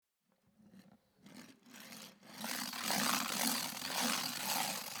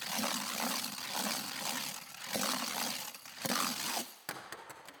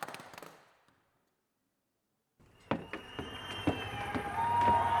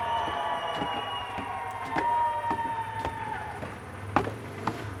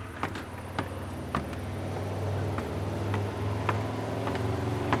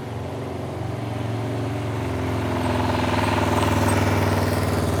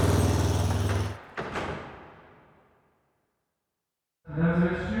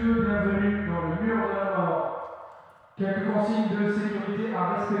Quelques consignes de sécurité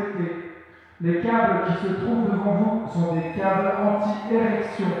à respecter. Les câbles qui se trouvent devant vous sont des câbles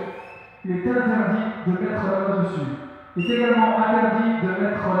anti-érection. Il est interdit de mettre la main dessus. Il est également interdit de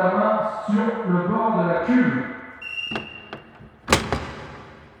mettre la main sur le bord de la cuve.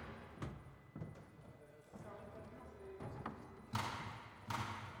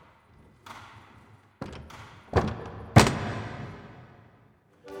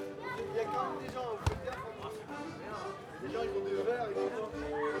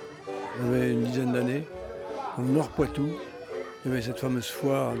 J'avais une dizaine d'années, dans le Nord Poitou, il y avait cette fameuse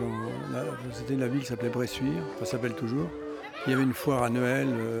foire, c'était la ville qui s'appelait Bressuire, ça s'appelle toujours. Il y avait une foire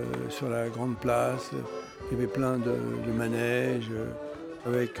annuelle sur la grande place, il y avait plein de manèges,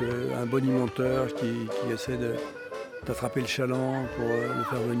 avec un bonimenteur qui essaie d'attraper le chaland pour le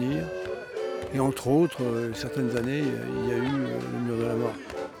faire venir. Et entre autres, certaines années, il y a eu le mur de la mort.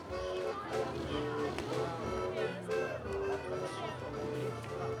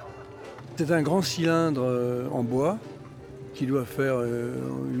 C'est un grand cylindre en bois qui doit faire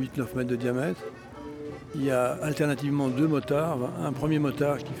 8-9 mètres de diamètre. Il y a alternativement deux motards. Un premier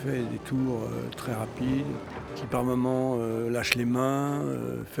motard qui fait des tours très rapides, qui par moments lâche les mains,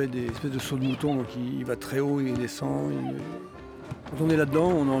 fait des espèces de sauts de mouton, donc il va très haut et il descend. Quand on est là-dedans,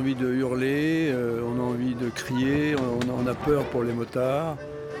 on a envie de hurler, on a envie de crier, on a peur pour les motards.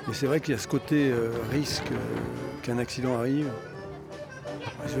 Mais c'est vrai qu'il y a ce côté risque qu'un accident arrive.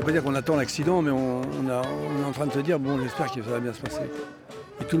 Je ne veux pas dire qu'on attend l'accident, mais on est en train de se dire, bon, j'espère que ça va bien se passer.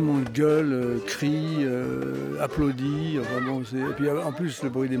 Et tout le monde gueule, crie, applaudit. Enfin bon, et puis en plus, le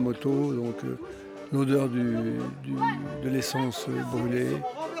bruit des motos, donc l'odeur de l'essence brûlée.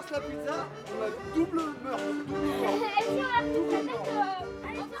 On renverse la pizza, on a double meurtre, double mort.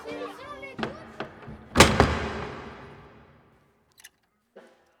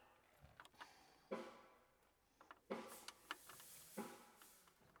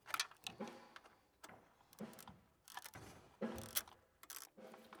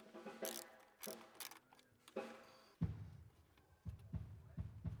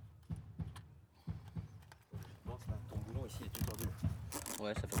 Ton boulon ici est tordu.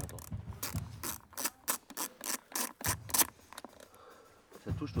 Ouais, ça fait longtemps.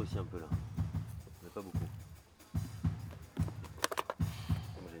 Ça touche toi aussi un peu là. Mais pas beaucoup.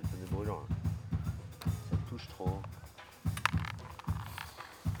 Moi j'ai les pneus brûlants là. Ça touche trop.